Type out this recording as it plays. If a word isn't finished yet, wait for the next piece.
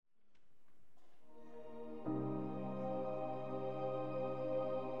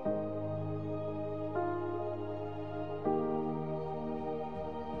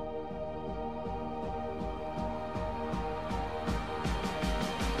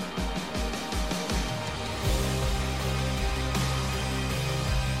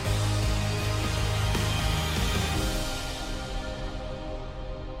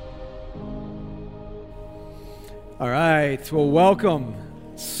All right, well, welcome.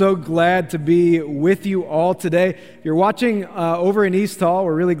 So glad to be with you all today. If you're watching over in East Hall,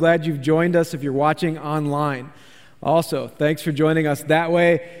 we're really glad you've joined us if you're watching online. Also, thanks for joining us that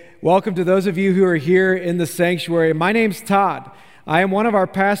way. Welcome to those of you who are here in the sanctuary. My name's Todd. I am one of our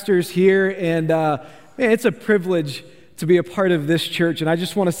pastors here, and man, it's a privilege to be a part of this church, and I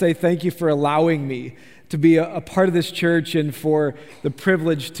just want to say thank you for allowing me to be a part of this church and for the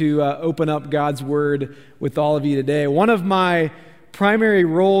privilege to open up God's Word with all of you today. One of my primary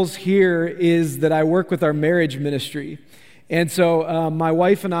roles here is that I work with our marriage ministry. And so my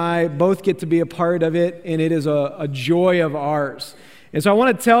wife and I both get to be a part of it, and it is a joy of ours. And so I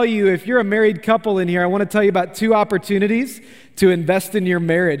want to tell you, if you're a married couple in here, I want to tell you about two opportunities to invest in your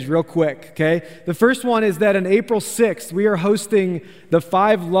marriage real quick, okay? The first one is that on April 6th, we are hosting the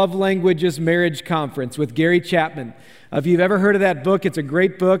 5 Love Languages Marriage Conference with Gary Chapman. If you've ever heard of that book, it's a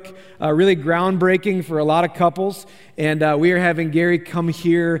great book, really groundbreaking for a lot of couples. And we are having Gary come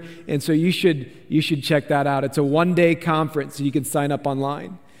here, and so you should check that out. It's a one-day conference, so you can sign up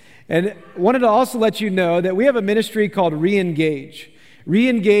online. And wanted to also let you know that we have a ministry called Reengage.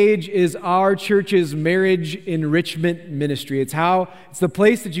 Reengage is our church's marriage enrichment ministry. It's the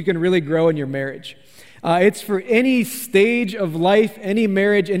place that you can really grow in your marriage. It's for any stage of life, any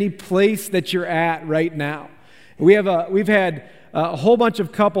marriage, any place that you're at right now. We've had a whole bunch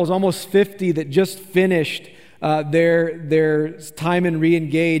of couples, almost 50, that just finished their time in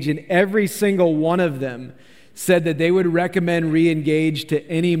Reengage, and every single one of them said that they would recommend Reengage to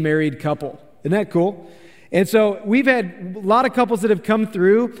any married couple. Isn't that cool? And so we've had a lot of couples that have come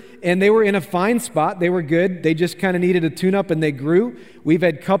through, and they were in a fine spot. They were good. They just kind of needed a tune-up, and they grew. We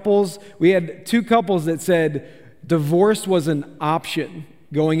had 2 couples that said divorce was an option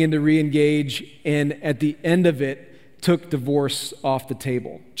going into Reengage, and at the end of it, took divorce off the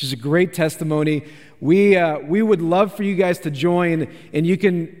table, which is a great testimony. We would love for you guys to join, and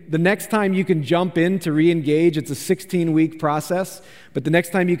the next time you can jump in to Reengage, it's a 16-week process, but the next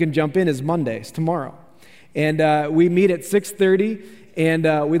time you can jump in is Mondays, tomorrow. And we meet at 6:30,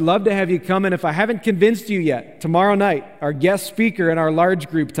 and we'd love to have you come. And if I haven't convinced you yet, tomorrow night, our guest speaker in our large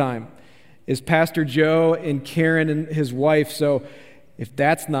group time is Pastor Joe and Karen and his wife. So if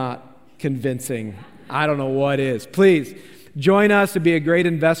that's not convincing, I don't know what is. Please join us. It'd be a great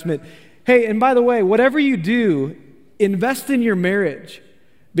investment. Hey, and by the way, whatever you do, invest in your marriage,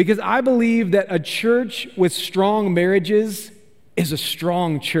 because I believe that a church with strong marriages is a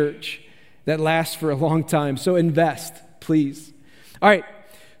strong church that lasts for a long time. So invest, please. All right,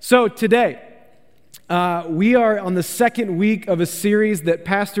 so today, we are on the second week of a series that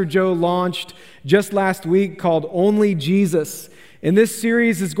Pastor Joe launched just last week called Only Jesus. And this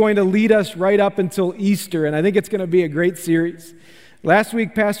series is going to lead us right up until Easter, and I think it's going to be a great series. Last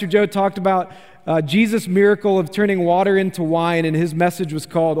week, Pastor Joe talked about Jesus' miracle of turning water into wine, and his message was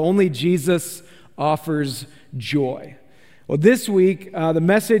called Only Jesus Offers Joy. Well, this week, the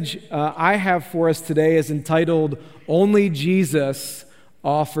message I have for us today is entitled, Only Jesus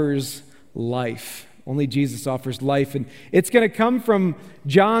Offers Life. Only Jesus offers life. And it's going to come from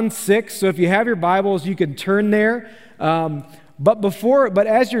John 6. So if you have your Bibles, you can turn there. But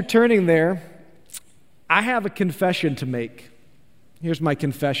as you're turning there, I have a confession to make. Here's my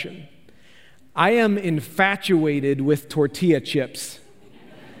confession. I am infatuated with tortilla chips.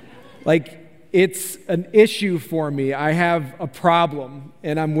 It's an issue for me. I have a problem,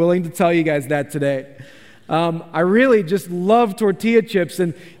 and I'm willing to tell you guys that today. I really just love tortilla chips,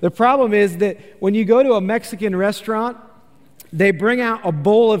 and the problem is that when you go to a Mexican restaurant, they bring out a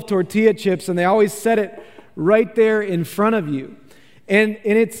bowl of tortilla chips, and they always set it right there in front of you. And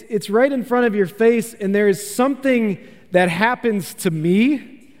it's right in front of your face, and there is something that happens to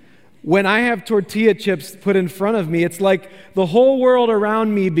me when I have tortilla chips put in front of me. It's like the whole world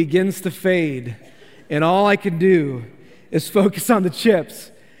around me begins to fade, and all I can do is focus on the chips.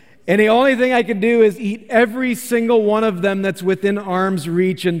 And the only thing I can do is eat every single one of them that's within arm's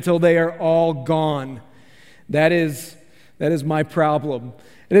reach until they are all gone. That is my problem.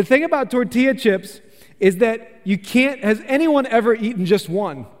 And the thing about tortilla chips is that has anyone ever eaten just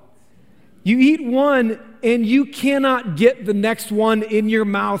one? You eat one, and you cannot get the next one in your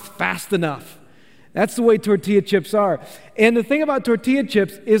mouth fast enough. That's the way tortilla chips are. And the thing about tortilla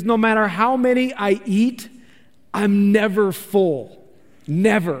chips is no matter how many I eat, I'm never full.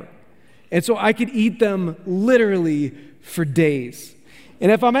 Never. And so I could eat them literally for days.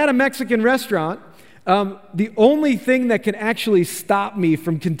 And if I'm at a Mexican restaurant, the only thing that can actually stop me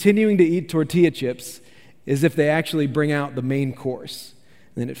from continuing to eat tortilla chips is if they actually bring out the main course.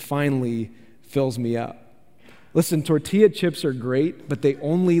 And then it finally fills me up. Listen, tortilla chips are great, but they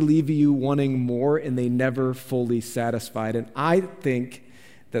only leave you wanting more and they never fully satisfied. And I think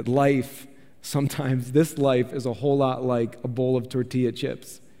that sometimes this life is a whole lot like a bowl of tortilla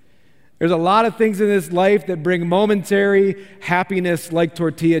chips. There's a lot of things in this life that bring momentary happiness like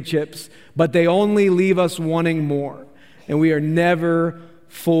tortilla chips, but they only leave us wanting more, and we are never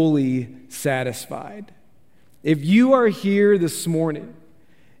fully satisfied. If you are here this morning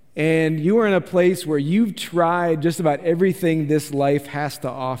and you are in a place where you've tried just about everything this life has to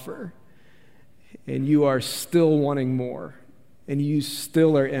offer, and you are still wanting more, and you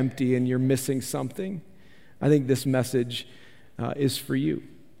still are empty and you're missing something, I think this message is for you.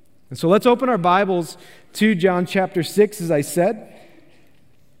 And so let's open our Bibles to John chapter 6, as I said.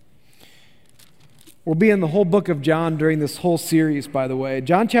 We'll be in the whole book of John during this whole series, by the way.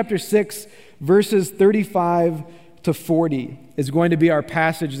 John chapter 6, verses 35 to 40 is going to be our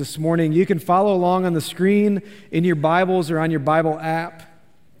passage this morning. You can follow along on the screen in your Bibles or on your Bible app.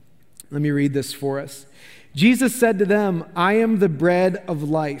 Let me read this for us. Jesus said to them, "I am the bread of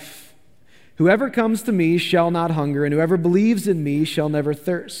life. Whoever comes to me shall not hunger, and whoever believes in me shall never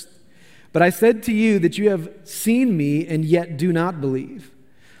thirst. But I said to you that you have seen me and yet do not believe.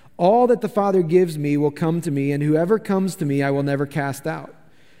 All that the Father gives me will come to me, and whoever comes to me I will never cast out.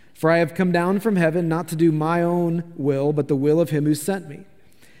 For I have come down from heaven not to do my own will, but the will of him who sent me.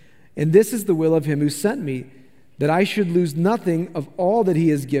 And this is the will of him who sent me, that I should lose nothing of all that he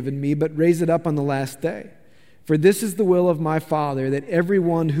has given me, but raise it up on the last day. For this is the will of my Father, that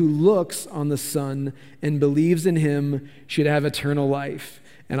everyone who looks on the Son and believes in him should have eternal life,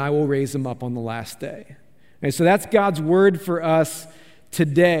 and I will raise him up on the last day." Okay, so that's God's word for us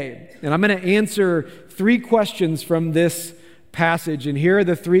today. And I'm going to answer 3 questions from this passage, and here are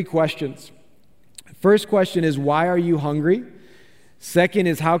the 3 questions. First question is, why are you hungry? Second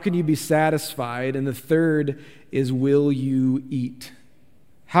is, how can you be satisfied? And the third is, will you eat?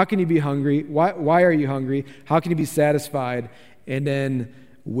 How can you be hungry? Why are you hungry? How can you be satisfied? And then,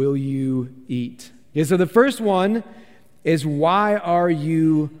 will you eat? Okay, so the first one is, why are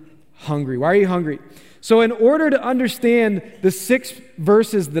you hungry? Why are you hungry? So in order to understand the 6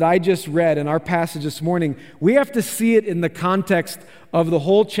 verses that I just read in our passage this morning, we have to see it in the context of the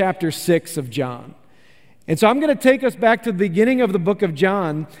whole chapter 6 of John. And so I'm going to take us back to the beginning of the book of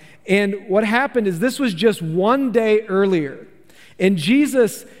John. And what happened is, this was just one day earlier. And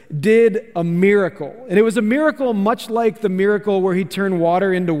Jesus did a miracle. And it was a miracle much like the miracle where he turned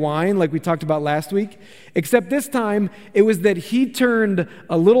water into wine, like we talked about last week. Except this time, it was that he turned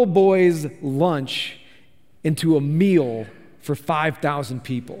a little boy's lunch into a meal for 5,000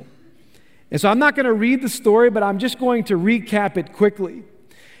 people. And so I'm not going to read the story, but I'm just going to recap it quickly.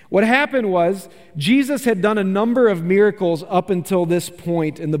 What happened was, Jesus had done a number of miracles up until this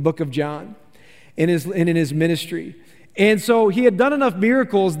point in the book of John, in his ministry. And so he had done enough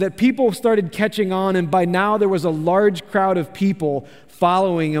miracles that people started catching on, and by now there was a large crowd of people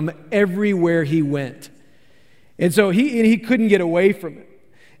following him everywhere he went. And so he couldn't get away from it.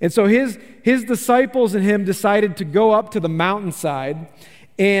 And so his disciples and him decided to go up to the mountainside,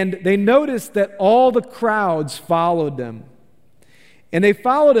 and they noticed that all the crowds followed them. And they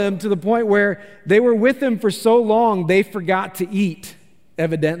followed him to the point where they were with him for so long they forgot to eat,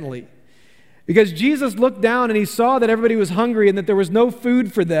 evidently. Because Jesus looked down and he saw that everybody was hungry and that there was no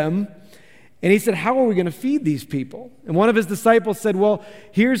food for them. And he said, "How are we going to feed these people?" And one of his disciples said, "Well,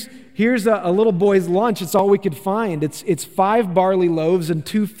 here's a little boy's lunch. It's all we could find. It's 5 barley loaves and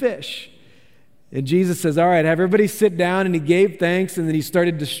 2 fish." And Jesus says, "All right, have everybody sit down." And he gave thanks, and then he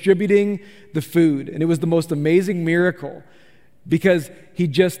started distributing the food. And it was the most amazing miracle, because he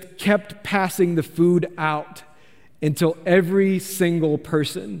just kept passing the food out until every single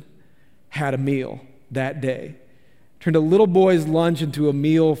person had a meal that day. Turned a little boy's lunch into a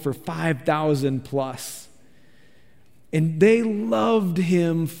meal for 5,000 plus. And they loved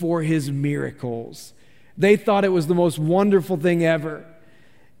him for his miracles. They thought it was the most wonderful thing ever.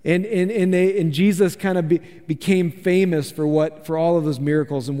 And Jesus kind of became famous for all of those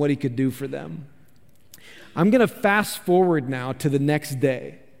miracles and what he could do for them. I'm going to fast forward now to the next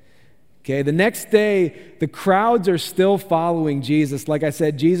day. Okay, the next day, the crowds are still following Jesus. Like I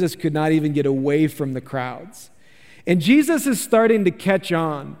said, Jesus could not even get away from the crowds. And Jesus is starting to catch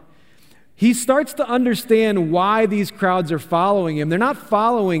on. He starts to understand why these crowds are following him. They're not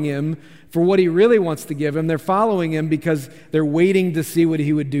following him for what he really wants to give them. They're following him because they're waiting to see what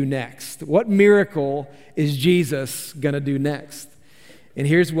he would do next. What miracle is Jesus going to do next? And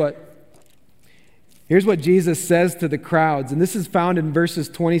here's what Jesus says to the crowds, and this is found in verses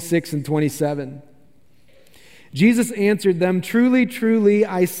 26 and 27. Jesus answered them, "Truly, truly,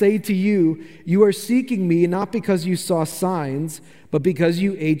 I say to you, you are seeking me not because you saw signs, but because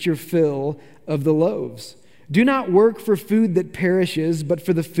you ate your fill of the loaves. Do not work for food that perishes, but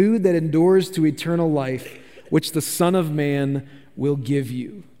for the food that endures to eternal life, which the Son of Man will give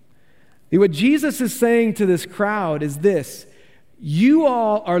you." What Jesus is saying to this crowd is this: you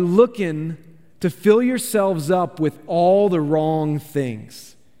all are looking to fill yourselves up with all the wrong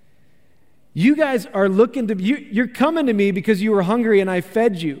things. You guys are you're coming to me because you were hungry and I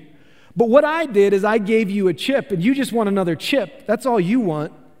fed you. But what I did is I gave you a chip and you just want another chip. That's all you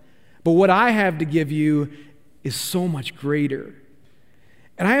want. But what I have to give you is so much greater.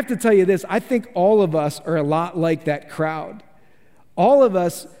 And I have to tell you this, I think all of us are a lot like that crowd. All of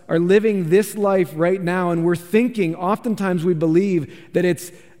us are living this life right now, and we're thinking, oftentimes we believe that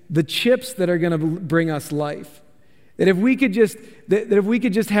it's the chips that are going to bring us life. That if we could just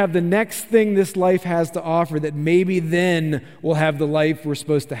have the next thing this life has to offer, that maybe then we'll have the life we're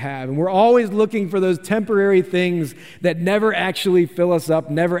supposed to have. And we're always looking for those temporary things that never actually fill us up,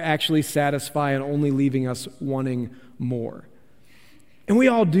 never actually satisfy, and only leaving us wanting more. And we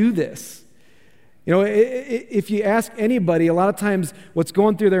all do this. You know, if you ask anybody, a lot of times what's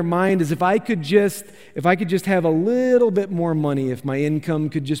going through their mind is if I could just have a little bit more money, if my income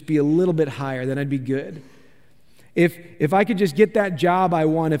could just be a little bit higher, then I'd be good. If I could just get that job I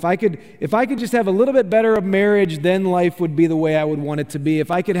want, if I could just have a little bit better of marriage, then life would be the way I would want it to be.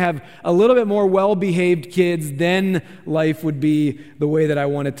 If I could have a little bit more well-behaved kids, then life would be the way that I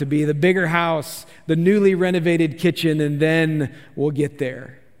want it to be. The bigger house, the newly renovated kitchen, and then we'll get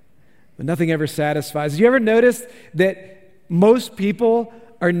there. But nothing ever satisfies. Have you ever noticed that most people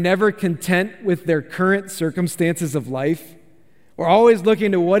are never content with their current circumstances of life? We're always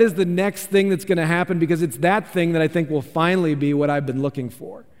looking to what is the next thing that's going to happen, because it's that thing that I think will finally be what I've been looking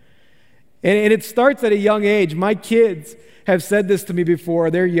for. And it starts at a young age. My kids have said this to me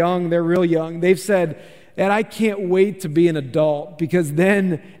before. They're young. They're real young. They've said, "Dad, I can't wait to be an adult because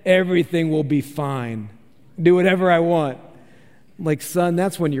then everything will be fine. Do whatever I want." I'm like, "Son,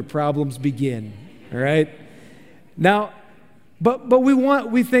 that's when your problems begin." All right? Now, But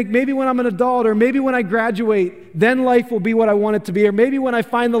we think maybe when I'm an adult, or maybe when I graduate, then life will be what I want it to be. Or maybe when I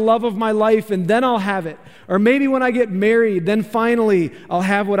find the love of my life and then I'll have it. Or maybe when I get married, then finally I'll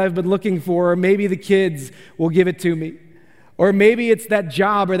have what I've been looking for. Or maybe the kids will give it to me. Or maybe it's that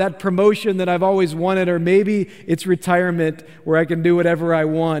job or that promotion that I've always wanted. Or maybe it's retirement where I can do whatever I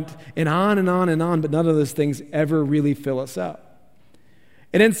want. And on and on and on. But none of those things ever really fill us up.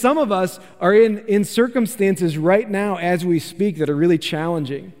 And then some of us are in circumstances right now as we speak that are really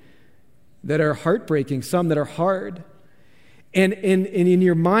challenging, that are heartbreaking, some that are hard. And in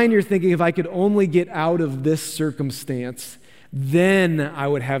your mind, you're thinking, if I could only get out of this circumstance, then I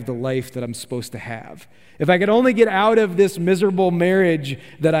would have the life that I'm supposed to have. If I could only get out of this miserable marriage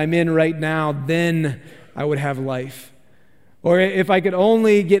that I'm in right now, then I would have life. Or if I could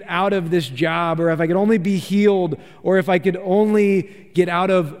only get out of this job, or if I could only be healed, or if I could only get out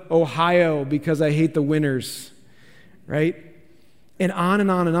of Ohio because I hate the winters, right? And on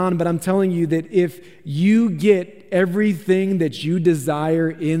and on and on. But I'm telling you that if you get everything that you desire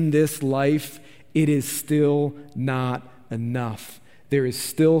in this life, it is still not enough. There is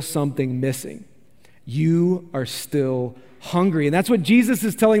still something missing. You are still hungry. And that's what Jesus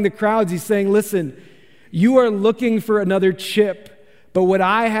is telling the crowds. He's saying, listen, you are looking for another chip, but what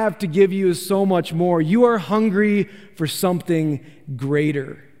I have to give you is so much more. You are hungry for something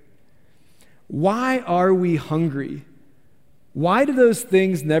greater. Why are we hungry? Why do those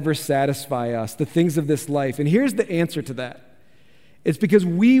things never satisfy us, the things of this life? And here's the answer to that. It's because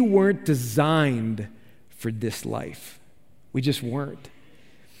we weren't designed for this life. We just weren't.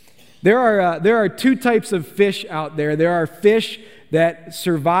 There are two types of fish out there. There are fish that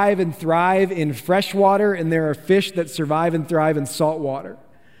survive and thrive in fresh water, and there are fish that survive and thrive in salt water.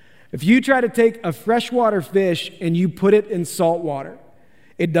 If you try to take a freshwater fish and you put it in salt water,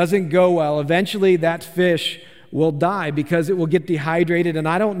 it doesn't go well. Eventually, that fish will die because it will get dehydrated, and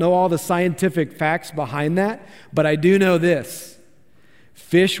I don't know all the scientific facts behind that, but I do know this.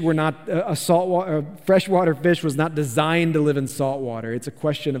 Freshwater fish was not designed to live in salt water. It's a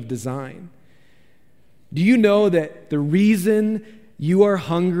question of design. Do you know that the reason you are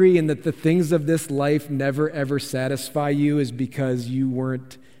hungry and that the things of this life never ever satisfy you is because you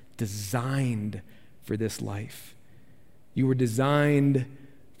weren't designed for this life? You were designed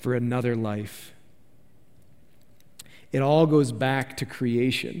for another life. It all goes back to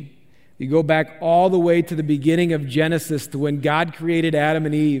creation. You go back all the way to the beginning of Genesis, to when God created Adam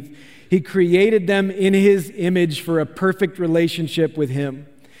and Eve. He created them in His image for a perfect relationship with Him.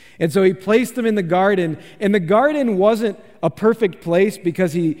 And so he placed them in the garden, and the garden wasn't a perfect place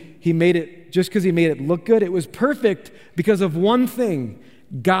because he made it, just because he made it look good. It was perfect because of one thing.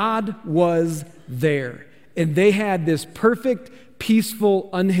 God was there. And they had this perfect, peaceful,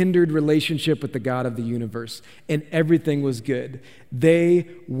 unhindered relationship with the God of the universe. And everything was good. They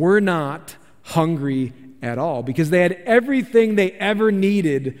were not hungry at all because they had everything they ever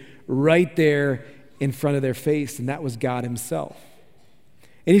needed right there in front of their face, and that was God himself.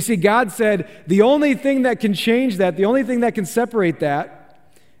 And you see, God said, the only thing that can change that, the only thing that can separate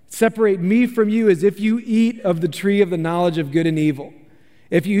me from you, is if you eat of the tree of the knowledge of good and evil.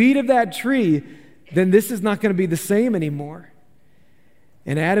 If you eat of that tree, then this is not going to be the same anymore.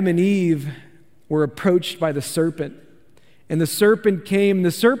 And Adam and Eve were approached by the serpent. And the serpent came.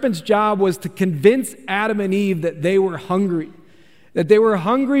 The serpent's job was to convince Adam and Eve that they were hungry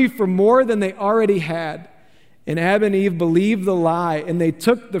for more than they already had. And Adam and Eve believed the lie, and they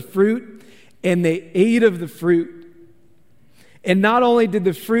took the fruit and they ate of the fruit. And not only did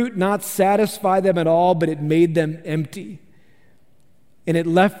the fruit not satisfy them at all, but it made them empty. And it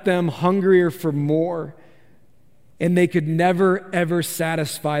left them hungrier for more. And they could never, ever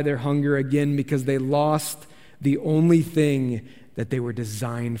satisfy their hunger again because they lost the only thing that they were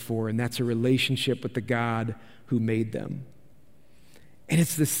designed for, and that's a relationship with the God who made them. And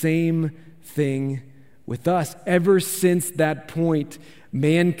it's the same thing with us. Ever since that point,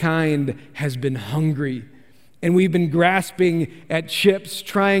 mankind has been hungry. And we've been grasping at chips,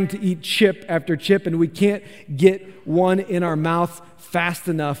 trying to eat chip after chip, and we can't get one in our mouth fast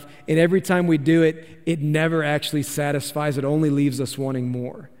enough. And every time we do it, it never actually satisfies. It only leaves us wanting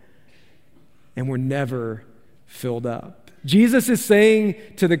more. And we're never filled up. Jesus is saying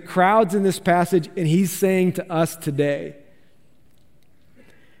to the crowds in this passage, and he's saying to us today,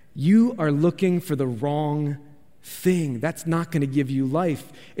 you are looking for the wrong thing. That's not going to give you life.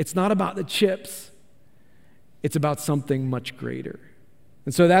 It's not about the chips. It's about something much greater.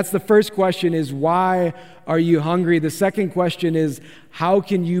 And so that's the first question, is why are you hungry? The second question is, how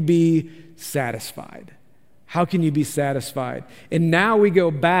can you be satisfied? How can you be satisfied? And now we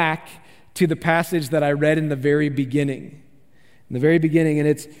go back to the passage that I read in the very beginning. In the very beginning, and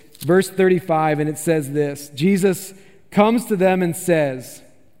it's verse 35, and it says this. Jesus comes to them and says,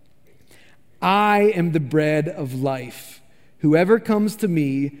 I am the bread of life. Whoever comes to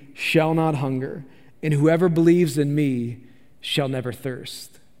me shall not hunger, and whoever believes in me shall never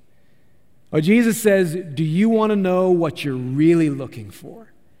thirst. Oh, Jesus says, do you want to know what you're really looking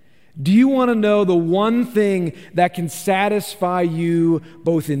for? Do you want to know the one thing that can satisfy you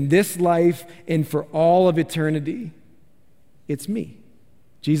both in this life and for all of eternity? It's me.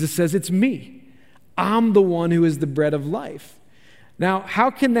 Jesus says, it's me. I'm the one who is the bread of life. Now, how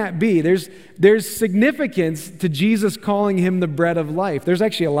can that be? There's significance to Jesus calling him the bread of life. There's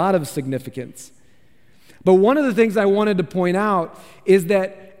actually a lot of significance. But one of the things I wanted to point out is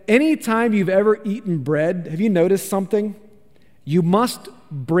that anytime you've ever eaten bread, have you noticed something? You must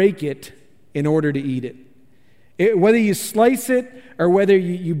break it in order to eat it. Whether you slice it or whether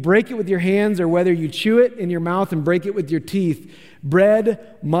you break it with your hands or whether you chew it in your mouth and break it with your teeth,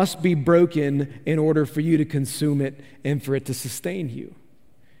 bread must be broken in order for you to consume it and for it to sustain you.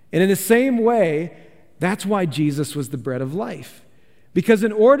 And in the same way, that's why Jesus was the bread of life. Because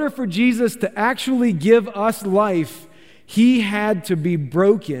in order for Jesus to actually give us life, he had to be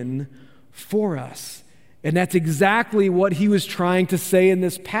broken for us. And that's exactly what he was trying to say in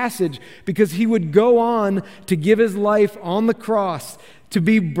this passage, because he would go on to give his life on the cross to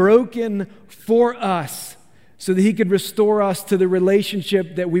be broken for us so that he could restore us to the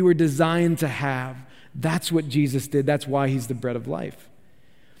relationship that we were designed to have. That's what Jesus did. That's why he's the bread of life.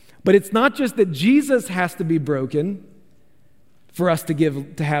 But it's not just that Jesus has to be broken for us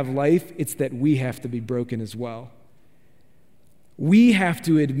to have life, it's that we have to be broken as well. We have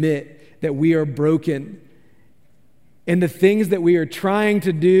to admit that we are broken, and the things that we are trying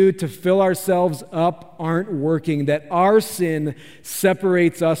to do to fill ourselves up aren't working, that our sin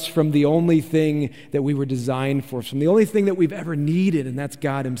separates us from the only thing that we were designed for, from the only thing that we've ever needed, and that's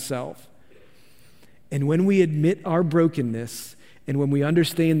God himself. And when we admit our brokenness, and when we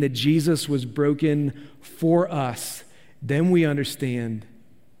understand that Jesus was broken for us, then we understand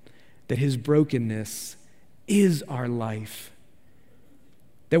that his brokenness is our life.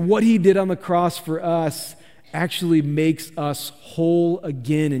 That what he did on the cross for us actually makes us whole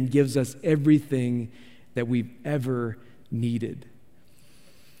again and gives us everything that we've ever needed.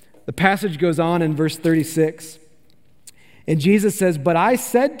 The passage goes on in verse 36. And Jesus says, "But I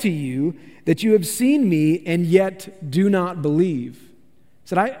said to you that you have seen me and yet do not believe."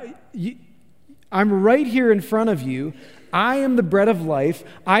 He said, I'm right here in front of you. I am the bread of life.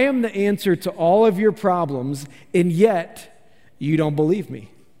 I am the answer to all of your problems, and yet you don't believe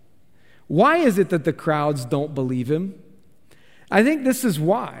me. Why is it that the crowds don't believe him? I think this is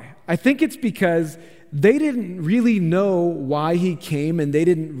why. I think it's because they didn't really know why he came, and they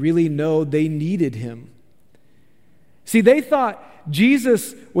didn't really know they needed him. See, they thought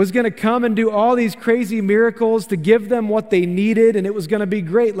Jesus was going to come and do all these crazy miracles to give them what they needed, and it was going to be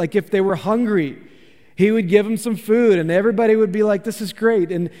great. Like if they were hungry, he would give them some food, and everybody would be like, this is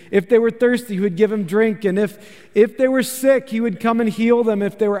great. And if they were thirsty, he would give them drink. And if they were sick, he would come and heal them.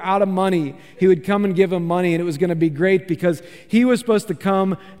 If they were out of money, he would come and give them money, and it was going to be great because he was supposed to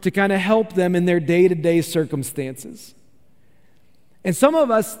come to kind of help them in their day-to-day circumstances. And some of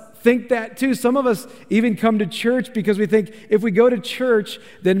us think that too. Some of us even come to church because we think if we go to church,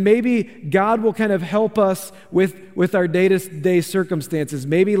 then maybe God will kind of help us with our day-to-day circumstances.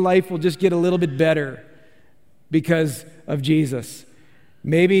 Maybe life will just get a little bit better because of Jesus.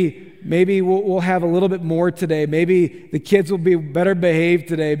 Maybe we'll have a little bit more today. Maybe the kids will be better behaved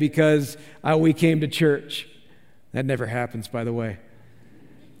today because we came to church. That never happens, by the way.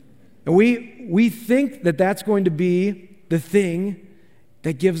 And we think that that's going to be the thing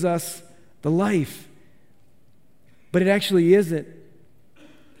that gives us the life. But it actually isn't.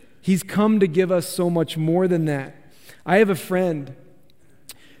 He's come to give us so much more than that. I have a friend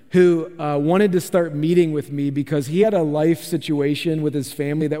who wanted to start meeting with me because he had a life situation with his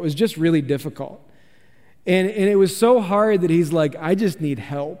family that was just really difficult. And it was so hard that he's like, I just need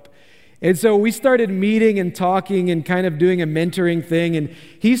help. And so we started meeting and talking and kind of doing a mentoring thing. And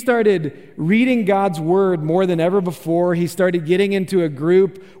he started reading God's word more than ever before. He started getting into a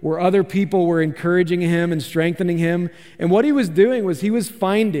group where other people were encouraging him and strengthening him. And what he was doing was he was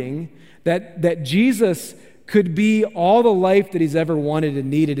finding that Jesus could be all the life that he's ever wanted and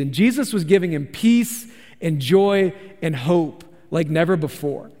needed. And Jesus was giving him peace and joy and hope like never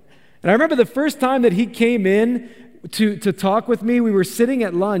before. And I remember the first time that he came in to talk with me, we were sitting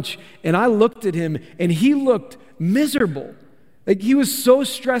at lunch, and I looked at him, and he looked miserable. Like he was so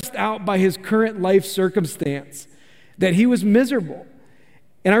stressed out by his current life circumstance that he was miserable.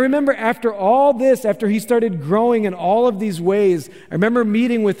 And I remember after all this, after he started growing in all of these ways, I remember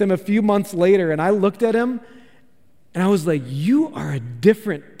meeting with him a few months later, and I looked at him, and I was like, you are a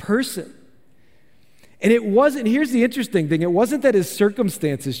different person. And it wasn't, here's the interesting thing, it wasn't that his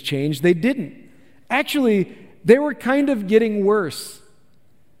circumstances changed, they didn't. Actually, they were kind of getting worse.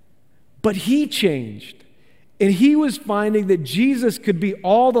 But he changed. And he was finding that Jesus could be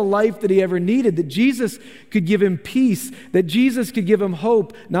all the life that he ever needed, that Jesus could give him peace, that Jesus could give him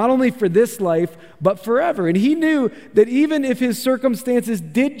hope, not only for this life, but forever. And he knew that even if his circumstances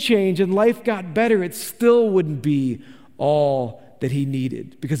did change and life got better, it still wouldn't be all that he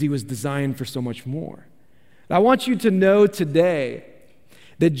needed because he was designed for so much more. And I want you to know today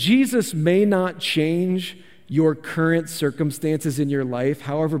that Jesus may not change your current circumstances in your life,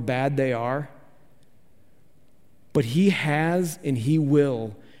 however bad they are, but he has and he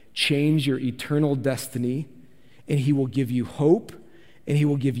will change your eternal destiny, and he will give you hope, and he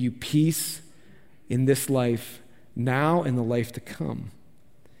will give you peace in this life now and the life to come.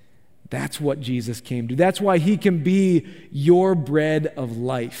 That's what Jesus came to. That's why he can be your bread of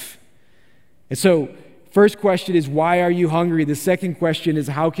life. And so, first question is, why are you hungry? The second question is,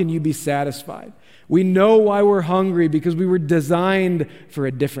 how can you be satisfied? We know why we're hungry because we were designed for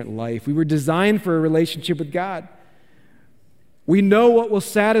a different life. We were designed for a relationship with God. We know what will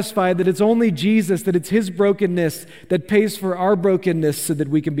satisfy, that it's only Jesus, that it's his brokenness that pays for our brokenness so that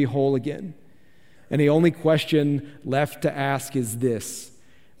we can be whole again. And the only question left to ask is this: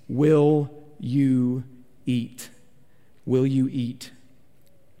 will you eat? Will you eat?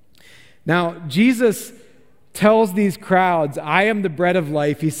 Now, Jesus tells these crowds, I am the bread of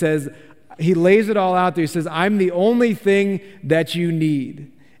life. He lays it all out there. He says, I'm the only thing that you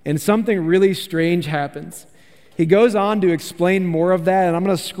need. And something really strange happens. He goes on to explain more of that, and I'm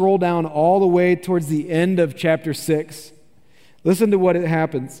going to scroll down all the way towards the end of chapter 6. Listen to what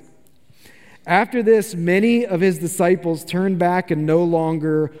happens. After this, many of his disciples turned back and no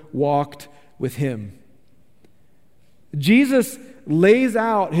longer walked with him. Jesus lays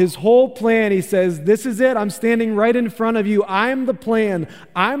out his whole plan. He says, this is it. I'm standing right in front of you. I'm the plan.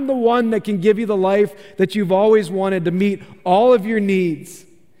 I'm the one that can give you the life that you've always wanted, to meet all of your needs.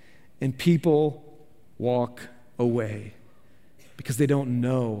 And people walk away because they don't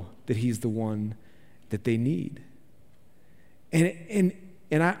know that he's the one that they need. And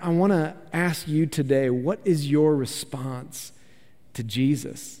I want to ask you today, what is your response to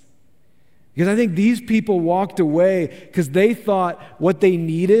Jesus? Because I think these people walked away because they thought what they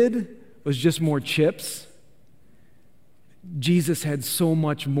needed was just more chips. Jesus had so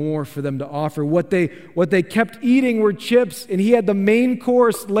much more for them to offer. What they kept eating were chips, and he had the main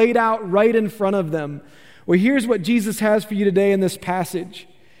course laid out right in front of them. Well, here's what Jesus has for you today in this passage.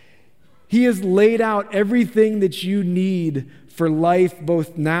 He has laid out everything that you need for life,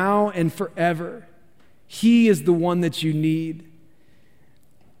 both now and forever. He is the one that you need.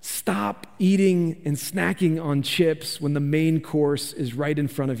 Stop eating and snacking on chips when the main course is right in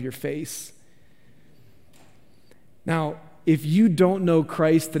front of your face. Now, if you don't know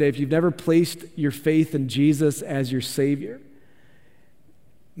Christ today, if you've never placed your faith in Jesus as your Savior,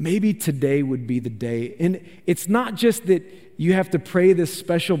 maybe today would be the day. And it's not just that you have to pray this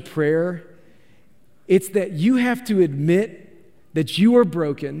special prayer. It's that you have to admit that you are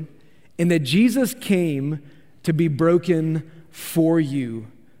broken and that Jesus came to be broken for you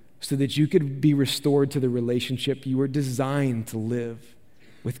so that you could be restored to the relationship you were designed to live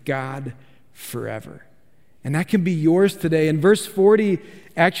with God forever. And that can be yours today. And verse 40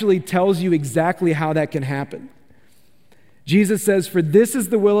 actually tells you exactly how that can happen. Jesus says, "For this is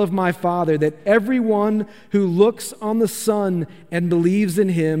the will of my Father, that everyone who looks on the Son and believes in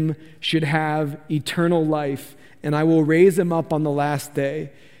him should have eternal life, and I will raise him up on the last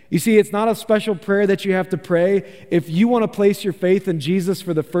day." You see, it's not a special prayer that you have to pray. If you want to place your faith in Jesus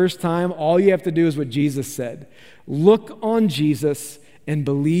for the first time, all you have to do is what Jesus said. Look on Jesus and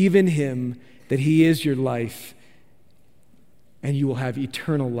believe in him, that he is your life, and you will have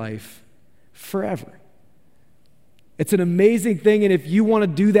eternal life forever. It's an amazing thing, and if you want to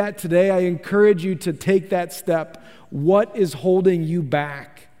do that today, I encourage you to take that step. What is holding you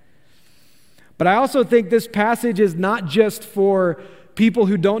back? But I also think this passage is not just for people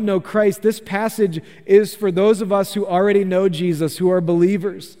who don't know Christ. This passage is for those of us who already know Jesus, who are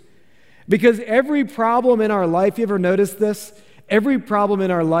believers. Because every problem in our life, you ever noticed this? Every problem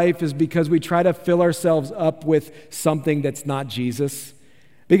in our life is because we try to fill ourselves up with something that's not Jesus.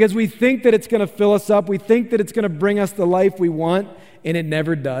 Because we think that it's going to fill us up. We think that it's going to bring us the life we want, and it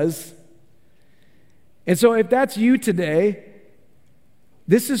never does. And so if that's you today,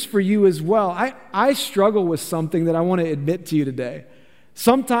 this is for you as well. I struggle with something that I want to admit to you today.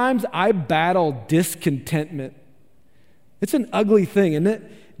 Sometimes I battle discontentment. It's an ugly thing, isn't it?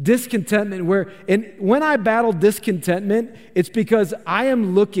 Discontentment, and when I battle discontentment, it's because I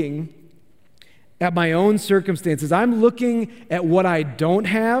am looking at my own circumstances. I'm looking at what I don't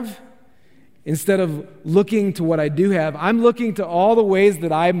have instead of looking to what I do have. I'm looking to all the ways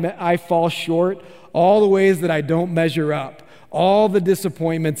that I fall short, all the ways that I don't measure up, all the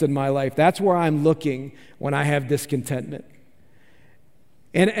disappointments in my life. That's where I'm looking when I have discontentment.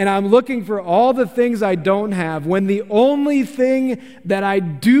 And I'm looking for all the things I don't have when the only thing that I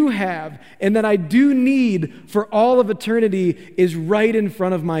do have and that I do need for all of eternity is right in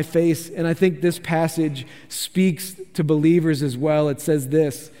front of my face. And I think this passage speaks to believers as well. It says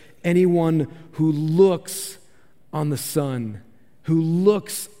this: anyone who looks on the Son,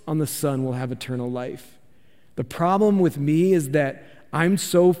 will have eternal life. The problem with me is that I'm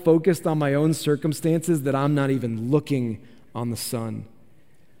so focused on my own circumstances that I'm not even looking on the Son.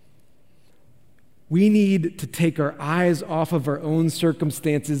 We need to take our eyes off of our own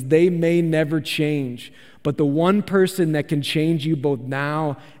circumstances. They may never change, but the one person that can change you both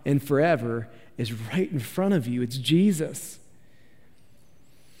now and forever is right in front of you. It's Jesus.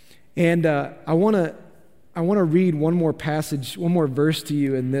 And I want to read one more passage, one more verse to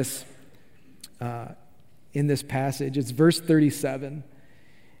you in this passage. It's verse 37,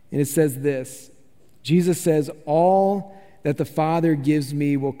 and it says this. Jesus says, "All that the Father gives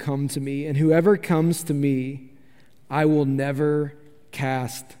me will come to me, and whoever comes to me, I will never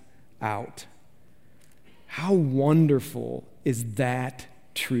cast out." How wonderful is that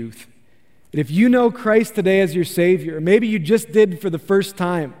truth? And if you know Christ today as your Savior, maybe you just did for the first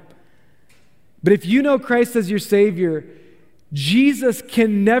time, but if you know Christ as your Savior, Jesus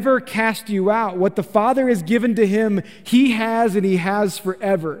can never cast you out. What the Father has given to him, he has, and he has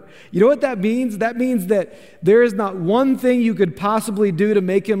forever. You know what that means? That means that there is not one thing you could possibly do to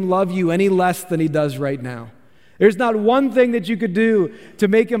make him love you any less than he does right now. There's not one thing that you could do to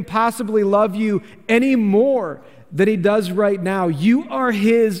make him possibly love you any more than he does right now. You are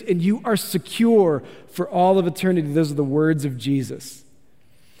his, and you are secure for all of eternity. Those are the words of Jesus.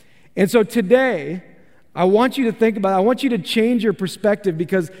 And so today, I want you to think about it. I want you to change your perspective,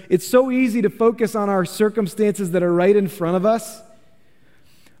 because it's so easy to focus on our circumstances that are right in front of us.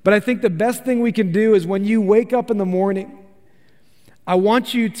 But I think the best thing we can do is when you wake up in the morning, I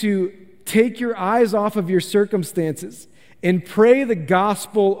want you to take your eyes off of your circumstances and pray the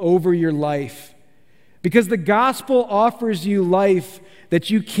gospel over your life. Because the gospel offers you life that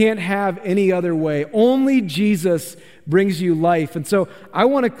you can't have any other way. Only Jesus brings you life. And so I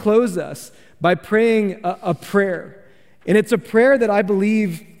want to close us by praying a prayer. And it's a prayer that I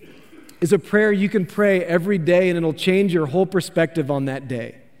believe is a prayer you can pray every day, and it'll change your whole perspective on that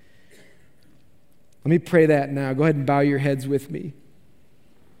day. Let me pray that now. Go ahead and bow your heads with me.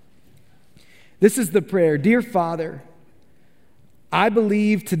 This is the prayer. Dear Father, I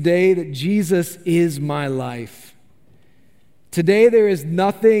believe today that Jesus is my life. Today there is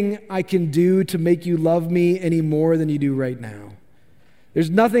nothing I can do to make you love me any more than you do right now. There's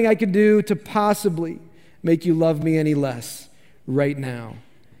nothing I can do to possibly make you love me any less right now.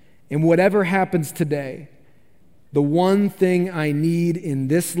 And whatever happens today, the one thing I need in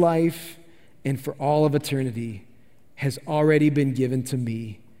this life and for all of eternity has already been given to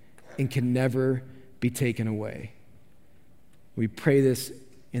me and can never be taken away. We pray this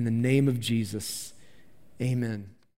in the name of Jesus. Amen.